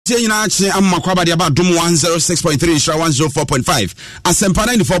tie nyina ache amma kwaba de aba dom 106.3 Shra 104.5 Asempa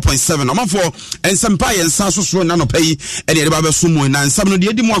 94.7 amafo ensempa yensa soso na no pay e de ba be sumu na nsam no de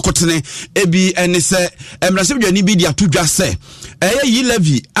edi mu akotene ebi ene se emrase bidwani bi de atodwa se yi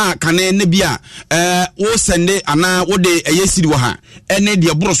levy a kane ne bia wo sende ana wo de sidi wo ha ene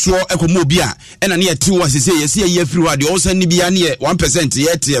de boroso ekomo bi a ena ne yeti wo asese yesi ye afiri wa de wo sende bia ne 1%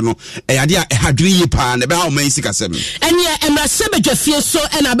 yete no yade a hadwiri yi pa na be ha o man sikasem ene emrase bedwafie so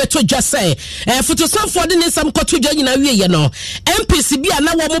ena beto dwase fotosanfo de ne sam koto dwa nyina wiye no MPC bia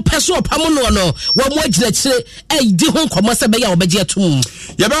na wo mo peso opam no wo mo agina kire di ho nkomo se be ya obeje atum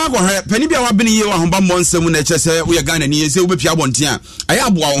ye be akọ pani bia wa bene ye wa homba monsem na chese wo ye Ghana ni ye se wo be pia bontia aya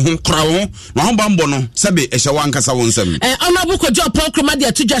aboa wo ho kra wo na homba mbo no se be ehye wa nkasa wo nsem honorable Kojo Ponkroma de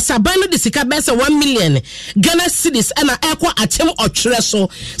atudwa saban no de sika be se 1 million Ghana cedis na ekwa atem otwere so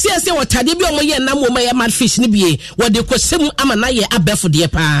se wotade bi omo ye na mo ma ye madfish ni bie wo de kwasem ama na ye abefo de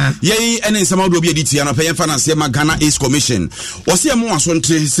pa ye ene nsema do bi editia no pe ye finance ma Ghana Ace Commission wo se mo aso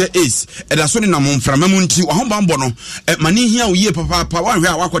nte se Ace eda so ni na mo mframa mu nti wo homba mbo no mani hia wo ye papa wa hwe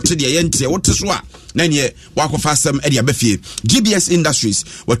a wakote de ye nte wo te so a na ne wakofa asem e de abafie GBS Industries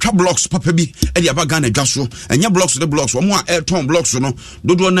watwa blocks papa bi e de aba Ghana dwaso enya blocks de blocks wo mo a airton blocks no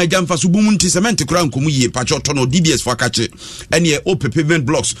dodo na jamfa so bum nti cement kura nkomu yie pacho to no DBS for kache ene ope pavement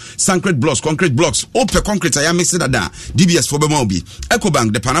blocks concrete blocks concrete blocks ope concrete aya mix dada DBS for bema obi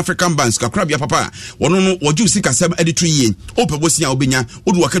Ecobank the Pan African Banks kakra bia papa wono no woju sika sem e de tu yie ope bosia obenya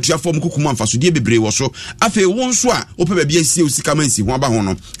odu wakatua form kukumu amfaso de bebre wo so afi won so a ope ba bia sie osika mansi ho aba ho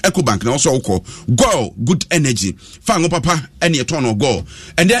no Ecobank na wo so wokọ go good energy fango papa ene eton no go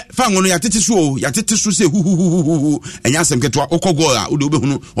ende fango no yatete so se hu enya asem ketwa okọ go a odo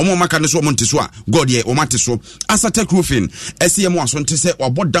obehunu omo maka ne so omo nte so a god ye omo ate so Asatec Roofing esem aso nte se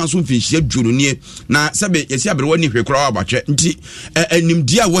wabo danso mfinhia dwuru nie na sebe yesi abrewa ni hwekura abatwe nti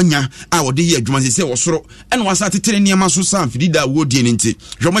animdia wanya a wode ye adwuma se wosoro ene wasa tetere niam so sam fidida wodie ne nti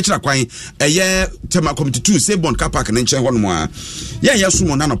hwoma kira kwan eye tema committee 2 Sebon car park ne nchen hono a ye so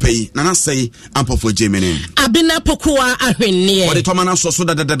mo na no pay na na sei ampofo Gemini abina pokuwa ahwennie wode toma na so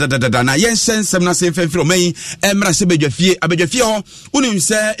da na yen sensem na se mfemfiro mai emra se bedwafie abedwafie ho unim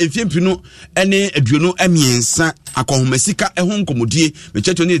se emfiempinu ene aduonu amiensa akohomasika ehon nkomodie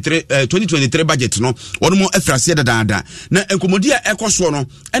meche 2023 budget no wono mo afrase dada na nkomodie ekoso no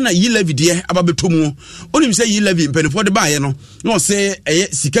ena yi levy de ababetomu unim se yi levy mpenifo de baaye no no se eye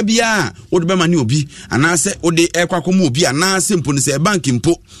sika bia wode be mane obi ana se wode ekwakomo obi ana se mpo ne se bank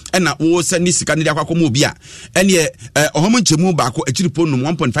mpo ena wo se ni sika ne de akwakomo obi a ene ohom nchemu baako akiripo no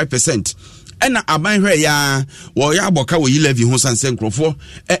 1.5% ena aban hwe ya wo ya aboka wo yi levy ho sanse nkrofo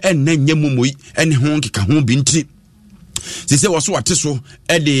enna nyamumoi ene ho nkeka ho bi nti sise woso wate so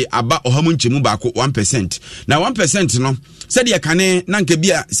de aba ohamu nchemu baako 1% na 1% no said ye kane na nka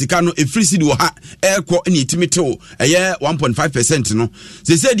bia sika no efree sidi wo ha ekọ ene etimetew eye 1.5% no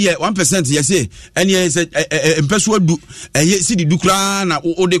sise de 1% ye se ene empeso adu eye sidi dukra na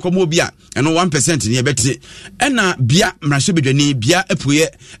ode komo bia eno 1% ne beti ena bia mrahye bedwani bia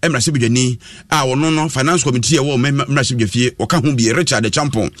epuye mrahye bedwani a wono no finance committee wo mrahye bedwafie wo ka ho bi Richard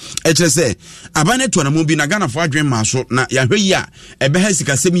Champon e kire se abane to na mo bi na Ghana fo adwen ma so na ya hwe yi a ebe ha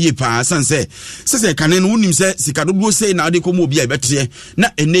sika sem ye pa sanse sese kane no unim se sika dodo sei na ade komo obi a bete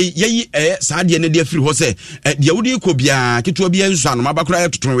na ene yeyi saade ne de afiri ho se de wudi ko bia keto bia nsu anu mabakura ya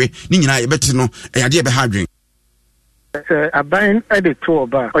totonwe ni nyina ye bete no yade ebe ha adwen aban editor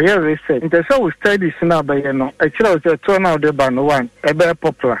oba oye research nte so we studies na baye no akira o se to na de ba no one ebe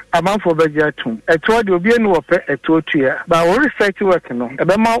popular amanfo beje atum eto de obi enu ope eto tua ba wo research work no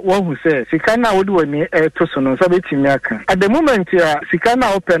ebe ma wo hu se sika na wo de wani eto so no so betimi aka at the moment ya sika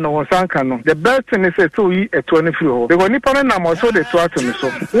na open no sanka no the best thing is to yi eto ne free ho because nipa na mo so de to atum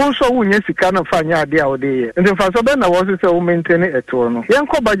so wo so wo nya sika na fa nya ade a wo de ye nti fa so be na wo se wo maintain eto no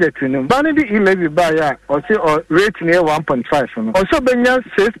yenko budget ni ba ni di levy ba ya o se rate ni 1.5 also benya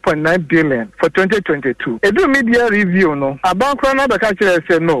 6.9 billion for 2022. Edu media review no abankro na beka kire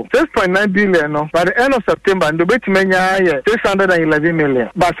say no 6.9 billion no by the end of September ndo betimenya 611 million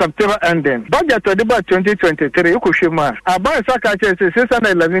by September ending. Budget of the 2023 ukushima aban saka kire say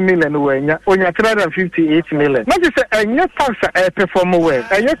 611 million wenya onya 358 million. Not say enya tax perform well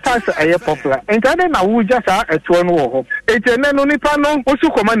enya tax popular entade na wuja sa eto no wo etene no nipa no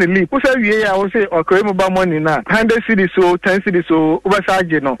osu koma ne leap wo say wie ya wo say okremu ba money na 100 cedi so 10 cedi so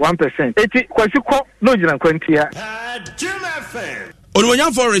obasaje no 1%. Eti kwasiko no jina kwantia.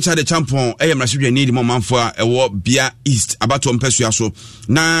 Onwanya for Richard Champon mrashidwe ni di momanfo a ewo Bia East abato mpesua so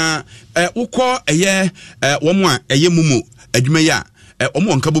na ukọ eye womo a eye mumu adwuma ya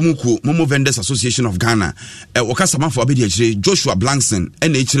omo nkabomuku Momo Vendors Association of Ghana wakasa mafo abedi akire Joshua Blankson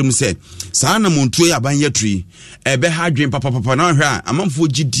ena ekire mu se saa na montuo ya ban yatri ebe ha adwen papa na hwa amamfo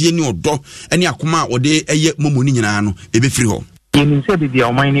gidie ni odo ene akoma ode eye momoni nyina no ebe firi ho. You said the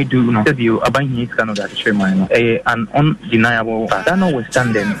Almighty do no said you abang his kind of that chairman an undeniable that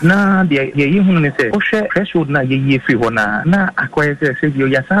notwithstanding na the you say threshold na ye free na acquire say you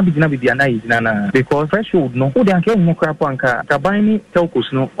yasabi na bibia na izina because threshold no who dey anke crap anka abang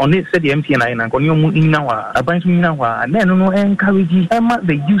telcos no on it said the MTN na konyo mu ina wa abang ina wa na no encourage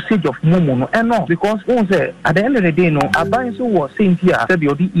the usage of momo no no because who say at the end of the day no abang so was saying here said the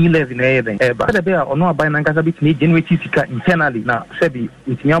 11 but the bear or no abang na kasa bit ni generate sika internally na sebi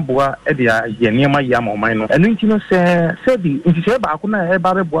ntinyabua edia yenema ya momano enu ntino se sebi ntise ba akuna e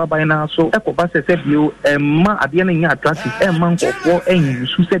bare boa ban na so ekoba se sebi o ma ade na nya attractive man kokwo enyi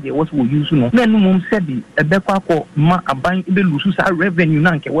su sebi what we use no na enu mum sebi ebekwa ko ma aban be lusu sa revenue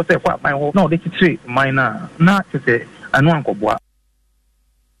na nke what e kwa ban ho na o de titire mine na tete anu ankobua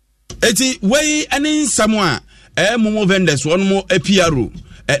eti wey eni samwa Momo Vendors one mo APRO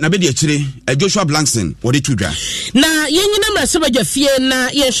na be de akire Joshua Blankson wo de tudwa na yenyina mrasebadwa fie na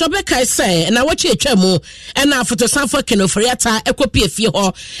ye shobe kai sai na wachi etwa mu na fotosanfo kenoforiata ekopie fie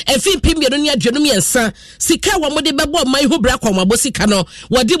ho efi pimbiero ne adwenum yensa sika wo mode bebo mai ho bra kwa mabo sika no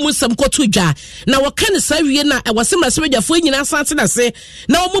wode mu sam kotudwa na woka ne sa wie na wose mrasebadwa fo nyina asante na se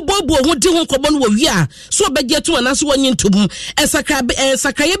na wo bobo ho di ho kobo no wo wi a so obegye to na so wonyi ntum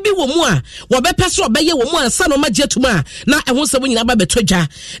ensakaye bi wo mu a wo bepe so obeye wo mu ansa no magye tum a na eho sam nyina ba betodwa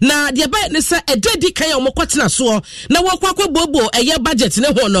na de ba ne se ededi kan o mokotena so na wokwakwa bobo eye budget ne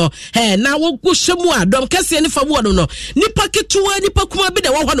ho no na wokuhwemu adom kase ne fa wo no nipa ketuwa nipa kuma bi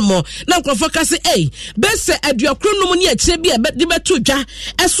da wo ho no mo na nkrofo kase bese aduakro no mu ne akire bi de beto dwa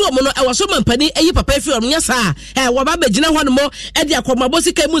eso mo no ewo so mampani eyi papa efi om nya sa wo ba begina ho no mo e de akomabo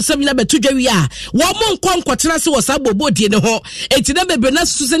sika mu nsam na beto dwa wi a wo mo nkotena se wo sa bobo die ne ho enti na bebre na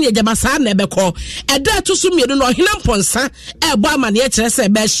susu se ne yagaba sa na ebekọ eda to so mienu no hina mponsa ebo amane e kire se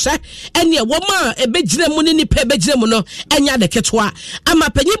be hye ene wo ma ebegina mu ne nipa ebegina mu no enya de ketwa ama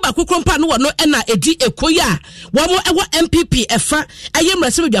panyi ba kokrompa no wo no na edi ekoya wo mo ewo MPP efa aye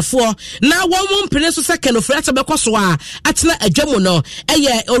mrase bedwafo na wo mo mpene so second frata bekoso a atena adwamu no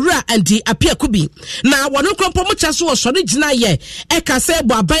eye owura andi apiakubi na wo no krompo mo chaso wo so ne gina ye eka se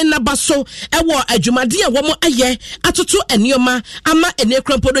ebo aban na baso ewo adwumade e wo mo aye atoto enioma ama ene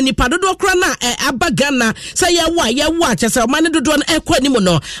krompo do nipa dodo kra na abagana se ye wo a chese o mane dodo no ekwa ni mu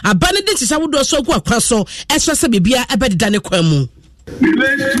no abane de chisa wodo so ku akwa so eso se bibia ebedida ne kwa mu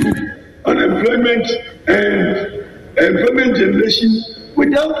relates to unemployment and employment generation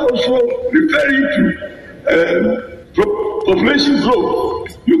without also referring to population growth.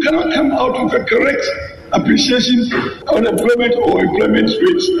 You cannot come out with a correct appreciation of unemployment or employment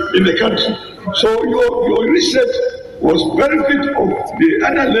rates in the country. So your research was benefit of the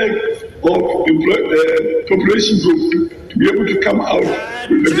other leg of population growth to be able to come out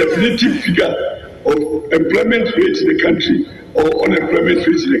with a definitive figure of employment rates in the country or unemployment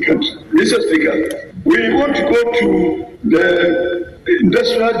rates in the country. Mr. Speaker, we want to go to the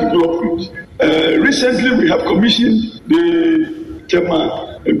industrial development. Recently, we have commissioned the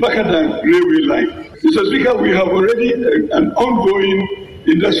Mpakadan railway line. Mr. Speaker, we have already an ongoing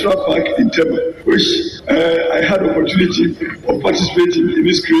industrial park in Tema, which I had the opportunity of participating in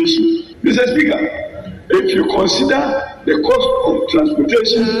this creation. Mr. Speaker, if you consider the cost of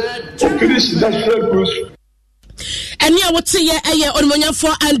transportation of finished industrial goods, eni awote ye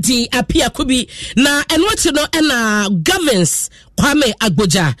onmonyafo Andy Apiakubi na enwote no na governs Kwame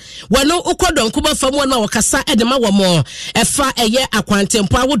Agboja wano ukodon kuba famu na wakasa edema wamo efa eye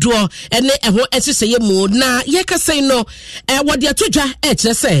akwantempo awodo ene eho eseseye mu na ye kase no wode atodwa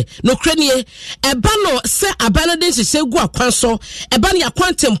kire se no kranie eba no se abano de sese gu akwanso eba ne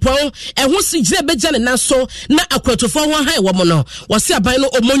akwantempo eho sigire beja ne naso na akwatofo ho han wo mo no wose aban no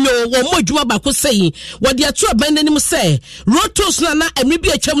omonyo wo mo adwuma ba ko sei wode atu aban nanim se rotos na emri bi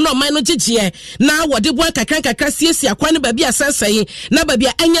atwam no man no gigye na wode bo kakran siesi akwan no ba bi asansan na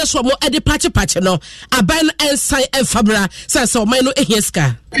babia enya so mo ede pache no aban ensign enfabra sense o man no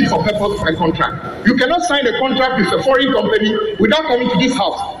ehieska for purpose of a contract. You cannot sign a contract with a foreign company without coming to this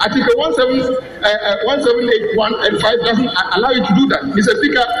house. Article 1781 and 5 doesn't allow you to do that. Mr.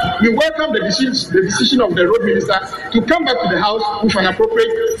 Speaker, we welcome the decision of the road minister to come back to the house with an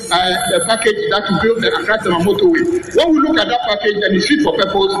appropriate package that will build the Accra motorway. When we look at that package and it's fit for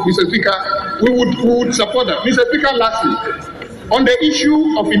purpose, Mr. Speaker, we would support that. Mr. Speaker, lastly, on the issue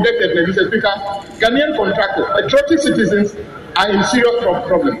of indebtedness, Mr. Speaker, Ghanaian contractors, patriotic citizens are in serious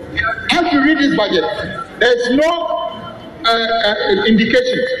problem. As you read this budget, there is no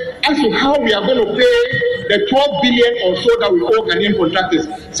indications as to how we are going to pay the 12 billion or so that we owe Ghanaian contractors.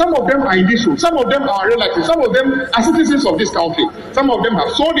 Some of them are in this room. Some of them are relatives. Some of them are citizens of this country. Some of them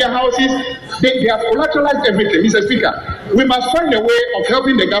have sold their houses. They have collateralized everything. Mr. Speaker, we must find a way of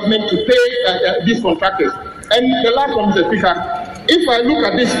helping the government to pay these contractors. And the last one, Mr. Speaker, if I look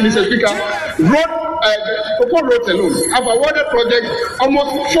at this, Mr. Speaker, Cocoa roads alone have awarded projects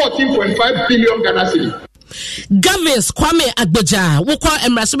almost 14.5 billion Ghana cedis. Gavins Kwame Agboja wokɔ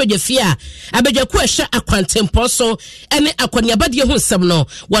emraso bedwafia abedwaku ehwe akwantempo so ene akwaniabade hu nsɛm no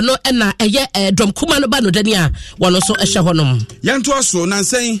wɔno ɛna ɛyɛ dɔmkuma no ba no dani a wɔno so ɛhwɛ hɔnom yanto aso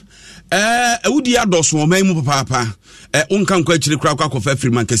nansɛn awudi adɔso ɔman mu papaapa onka nkɔ akyire kura akɔfa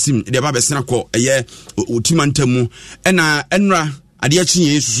afiri mankasim de ba bɛsena kɔ ɛyɛ otimantamu ɛna ɛnra adeɛ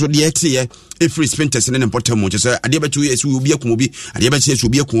kyenye so de ɛteyɛ efiri spinters ne important kyɛ sɛ adeɛ bɛkye yɛ obi akum obi adeɛ bɛkye yɛ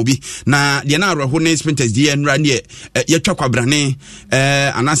obi akum obi na deɛ na arɔho ne spinters deɛ nra ne yɛtwa kwabrane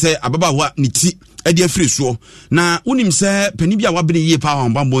anasɛ ababawa ne ti ɛde afiri so na wonim sɛ pani bi a wabene yie pa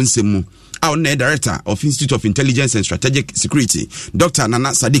wambambɔ nsɛm mu our director of Institute of Intelligence and Strategic Security, Dr. Nana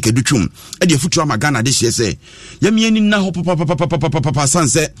Sadiq Educhum, Eddie Futua Magana this year say, Yamian na papa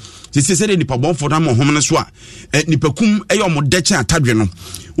sanse, they say ni pabon for them homenaswa, Nipakum Eyomo Decha Tadriano,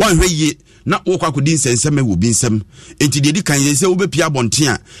 one way na woka kudin se nseme wo binsem, enti dedi kan ye se wo be pia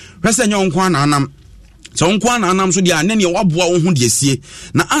bontia, hwese nyon kwa na anam. So nkwa na anam so dia ne ne waboa wo hu de sie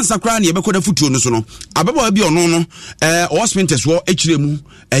na ansa kra ne yebekɔda futuo no so no ababa bi ɔno no hospitals wo ekiremu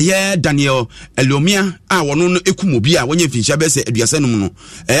Daniel Elomia a wɔno no ekum obi a wɔnya finhia bɛsɛ aduasa no mu no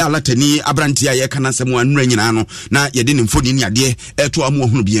alatani abranti a yɛka nasɛm anura nyina no na yɛde ne mfoni ne ade ɛto amu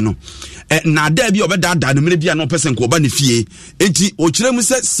ohunu bie no na da bi ɔbɛda no mere bia no pɛsɛ nko ɔba ne fie enti okiremu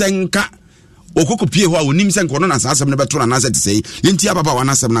sɛ senka okoko pie ho a onim sɛ nko no na asasɛm ne bɛto na nasɛ te sɛ yenti ababa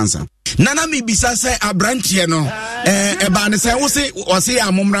wana asɛm nansa Nana mi bisa sɛ abrantie no eba ne sɛ wose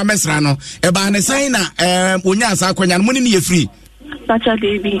amomra mesra no eba ne sɛ na onya asa akwanya no ne ye free Bacha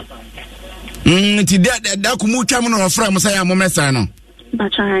Devi ti da kumu twam no ofra mo sɛ amomra mesra no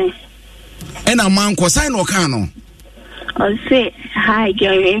Bacha ena manko sɛ no ka no o say hi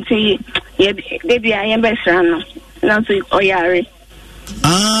girl enti ye baby I am mesra no na so oyare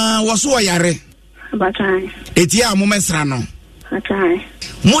wo so oyare Bacha eti amomra mesra no Bacha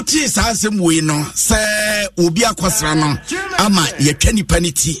Muti sa asem we no se obi akosra no ama yetwa nipa ne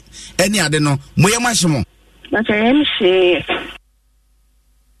ti ene ade no moyema hyemo Bacha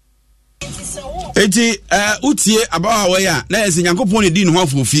eti utie abawa we ya na yesi Nyankopon ne di no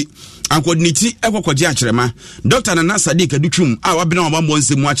afofi ankodiniti ekokogye akyerema Dr. Nana Sadiq Educhum a wabena wabambo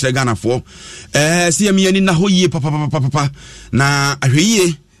nsemu akyere Ganafo se yemi na hoyie papa na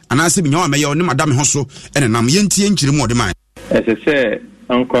ahweyie anase binyo ameye oni madam ho so ene nam yentie nkyere mu odema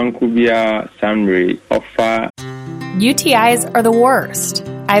UTIs are the worst.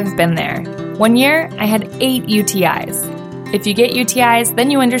 I've been there. One year, I had 8 UTIs. If you get UTIs,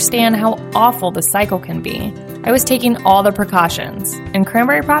 then you understand how awful the cycle can be. I was taking all the precautions, and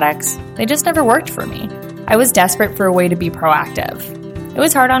cranberry products, they just never worked for me. I was desperate for a way to be proactive. It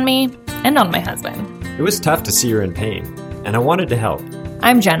was hard on me and on my husband. It was tough to see her in pain, and I wanted to help.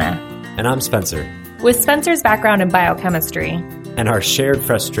 I'm Jenna. And I'm Spencer. With Spencer's background in biochemistry, and our shared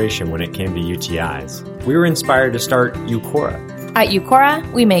frustration when it came to UTIs, we were inspired to start Eucora. At Eucora,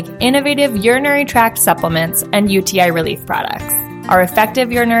 we make innovative urinary tract supplements and UTI relief products. Our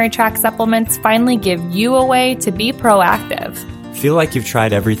effective urinary tract supplements finally give you a way to be proactive. Feel like you've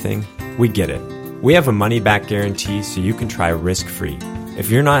tried everything? We get it. We have a money-back guarantee so you can try risk-free. If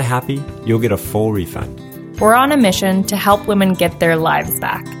you're not happy, you'll get a full refund. We're on a mission to help women get their lives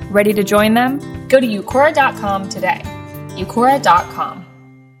back. Ready to join them? Go to Eucora.com today. Eucora.com.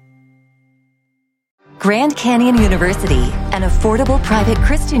 Grand Canyon University, an affordable private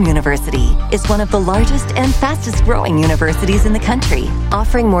Christian university, is one of the largest and fastest growing universities in the country,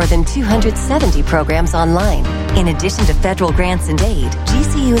 offering more than 270 programs online. In addition to federal grants and aid,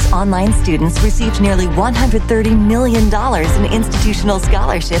 GCU's online students received nearly $130 million in institutional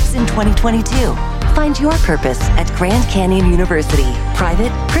scholarships in 2022. Find your purpose at Grand Canyon University.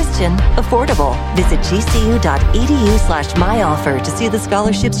 Private, Christian, affordable. Visit gcu.edu/myoffer to see the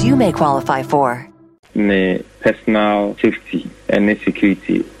scholarships you may qualify for. Personal safety and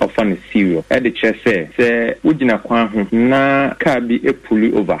security of an serious. At the chair say, Ujina Kwan na car be a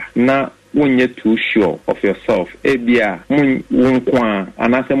pulley over. Na wonye too sure of yourself ebia wonkwa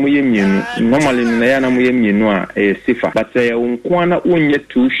anase moye mienu normally na ya na moye mienu a safer but wonkwa na wonye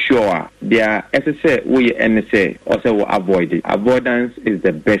too sure there ss we NSA also will avoid it. Avoidance is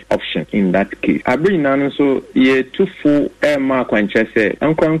the best option in that case. Abri nanu so ye too full ma kwanche say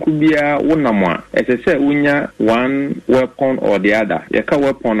ankwanku bia wonamwa ss unya one weapon or the other ye ka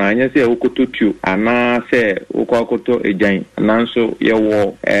weapon anya say okototu ana say okokoto ejan nanso ye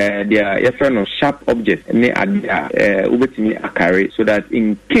wo there ye friend of sharp object ne adia ubetimi akare so that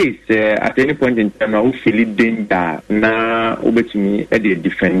in case at any point in time na feel danger na ubetimi e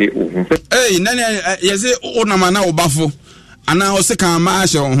defend it. Hey nani yeze onama na obafo ana osika ma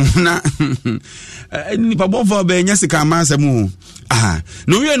ahye na ni pabofo be nya sika ma asemu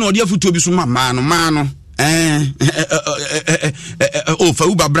no wie no de afuto bi so ma no o fa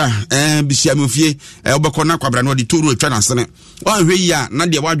ubabra bisia mofie obekọ na kwabra no de toro atwa na sene wan hwe yi a na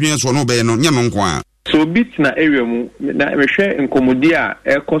de wadwen so no be no nya no nko a so bit na area mu na rehwe nkomodi a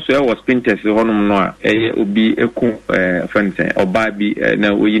ekoso e was printers honum no a obi eku fense oba bi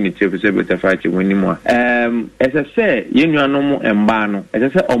na oyi ni tefese betafachi woni mu ese yenuanom emba no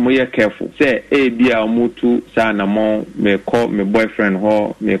ese omoye careful say bi a omutu sa na mo me call me boyfriend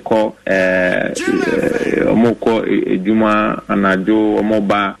ho me call omoko ejuma anajo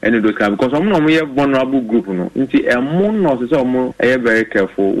omoba any those kind because omoye vulnerable group no nti emo no so omo very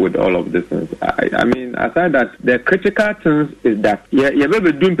careful with all of this things. I mean, aside that, the critical things is that you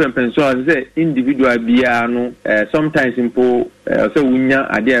be doing so as say individual biano sometimes simple so unya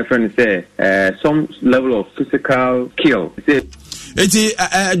adia friend say some level of physical skill. Eti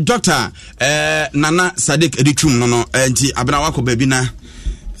Dr. Nana Sadiq Edichum no enti abena wako baby na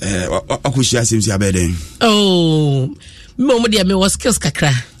akushia simsi abede. Oh, mo dia me was skills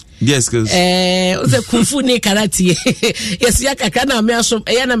kakra. Yes, cuz. Ose kufu ni karate. Yes, ya kakra na me aso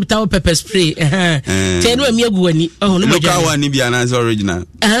e na metawo pepper spray. Tenu emi aguani. Oh, no mo. Local one ni bia na original.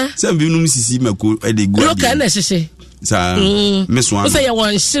 Some bi num sisi mako e de gu. Local na hyehe. Sa meswan. Ose ya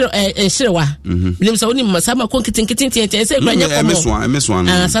won hyerewa. Bilim sa woni masama ko nkitinkitin say kwanya komo.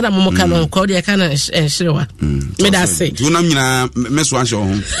 Meswan. Sada momo ka no ko de ka na hyerewa. Me da say. Tunam nyina meswan hye ho.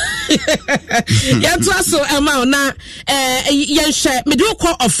 Ya to aso ama na yen hye me de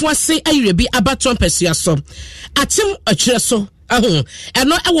ko ofoase ayerebi abaton pesia so. Atim akire so.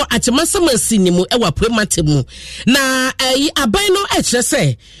 Eno ewo atemasama sinimu ewa prematemu na aban no ekire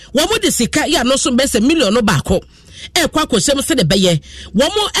se wo mo de sika ya no so be se million no baako kwa kwosem se de beye wo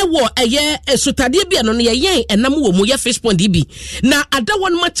mo ewo eye esutade bia no ye yen enam wo mu ye fish pond bi na ada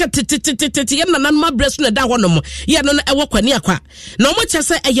won ma chatete ye nanan ma breast na da honom ye no ewo kwani akwa na mo che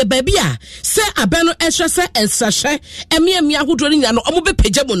se eye ba bia se aban no ehwe se ensahwe emiamia ahodo ni nya no omo be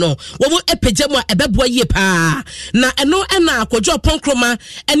pagya mu no wo mo epagya mu ebeboa ye pa na eno na akwojo ponkroma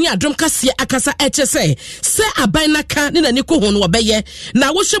eni adom kase akasa eche se aban na ka ne nani ko ho no wo beye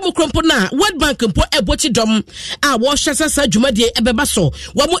na wo hwe mu krompo na World Bank mpo ebochi dom wo hwesesa dwumadie ebeba so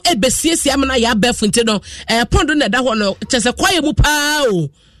wo mo ebesiesie amana ya abafunte no pondo na da ho no chese kwaye mu pa o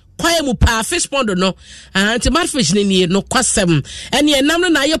kwaye mu pa fish pond no anti marfish ni no kwasem ene enam no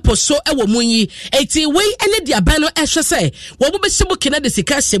na ye poso ewo munyi eti we ene dia ban no ehwe se wo bo behyimu kina de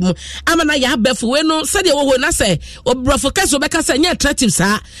sika hyem amana ya abafu we no se de wo ho na se obrofo kaso be kasa nya attractive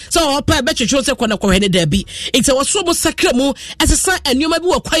sa so pa be twetwe se kwana kwa hene da bi eti wo so bo sakra mu esesa enuma bi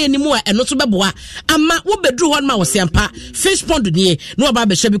wo kwaye ni mu a eno so beboa ama wo bedru ho ma wo sempa fish pond ni no ba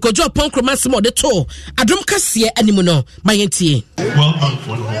be hye bi ko jo ponkroma se mo de to adom kase animu no mayentie well done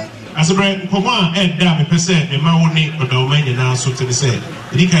for no as a brand Poma and Dabby percent the Maoni or the Romanian now so to say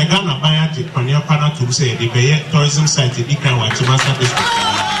the Ghana Bayati Pania Pana to say the Bay tourism site in Ikawa to master this.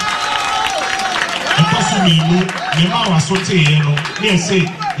 And possibly the Mawa Sote, near say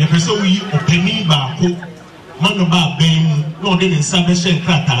the person we opening back Manoba Ben, no then establishing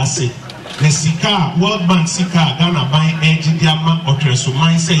Kratase. The Sika, World Bank Sika, Ghana buying engine diamond or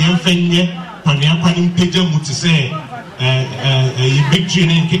Tresuman say Yamfenye, Pania Panim Pager Muti say. Big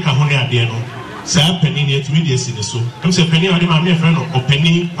training in Kikahone Adiano. Say, penny yet mediacy so. I'm saying, penny, I'm a friend of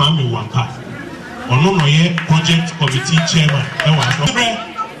penny, family one part. Or no, yet project committee chairman.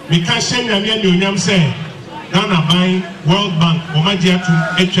 We can't send a million union say, Ghana buying World Bank, Omadia to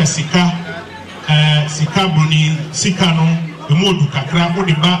Etra Sika Bruni, Sikano, the Modu Kakra,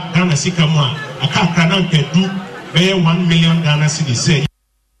 Odiba, Ghana Sikamwa, a Kakra do, bear 1 million Ghana city say.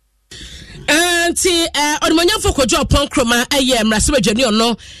 nti odimonyafo kojo pon kroma eye mrase badwani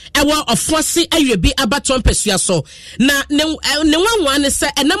ono ewo ofosi ayebi abaton pesua so na ne nwanwa ne se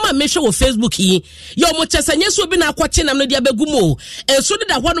enama mehwe wo Facebook yi yo mo chese nyeso bi na akwache nam no dia begumo enso de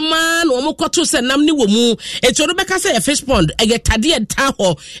da ho no ma na wo koto se nam ne wo mu eto do beka se e fish pond ege tade enta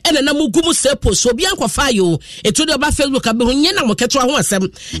ho ena nam gumu se post obi ankofa yo eto de ba Facebook abehu nye na mo keto ho asem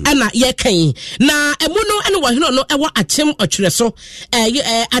ena ye kan na emu no ene wo hino no ewo achem otwere so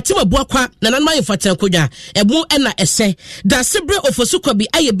atem abuakwa na nan ma yefatan kodwa emu ena ese da sebre ofosukwa bi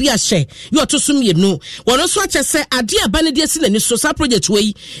aye bi ahye yo to so mienu wono so akyese ade aba ne de asi nani so sa project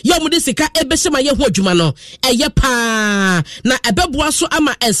we yo mu de sika ebehye ma ye ho adwuma no eye pa na ebeboa so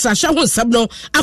ama ensa hye ho nsam no